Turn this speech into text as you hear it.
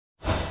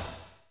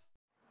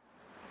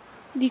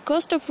The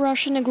cost of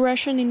Russian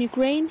aggression in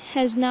Ukraine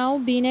has now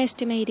been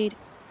estimated.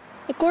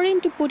 According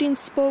to Putin's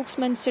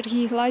spokesman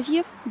Serhiy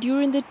Glazyev,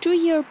 during the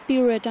 2-year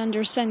period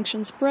under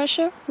sanctions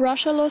pressure,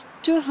 Russia lost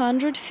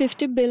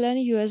 $250 billion.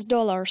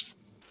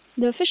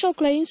 The official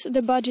claims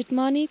the budget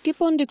money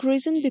keep on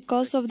decreasing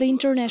because of the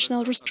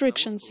international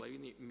restrictions.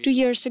 2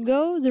 years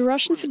ago, the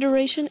Russian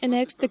Federation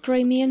annexed the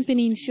Crimean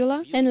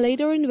peninsula and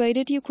later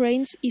invaded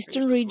Ukraine's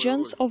eastern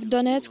regions of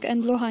Donetsk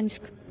and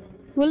Luhansk.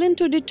 Willing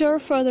to deter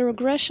further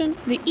aggression,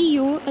 the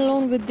EU,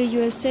 along with the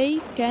USA,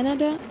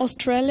 Canada,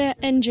 Australia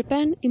and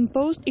Japan,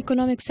 imposed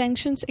economic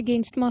sanctions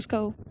against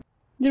Moscow.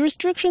 The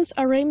restrictions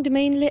are aimed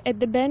mainly at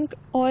the bank,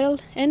 oil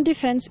and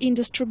defense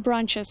industry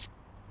branches.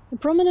 A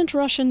prominent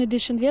Russian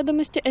edition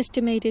Vedomosti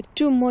estimated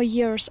 2 more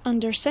years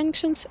under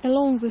sanctions,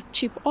 along with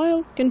cheap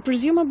oil, can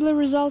presumably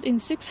result in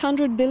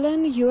 $600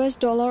 billion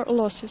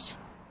losses.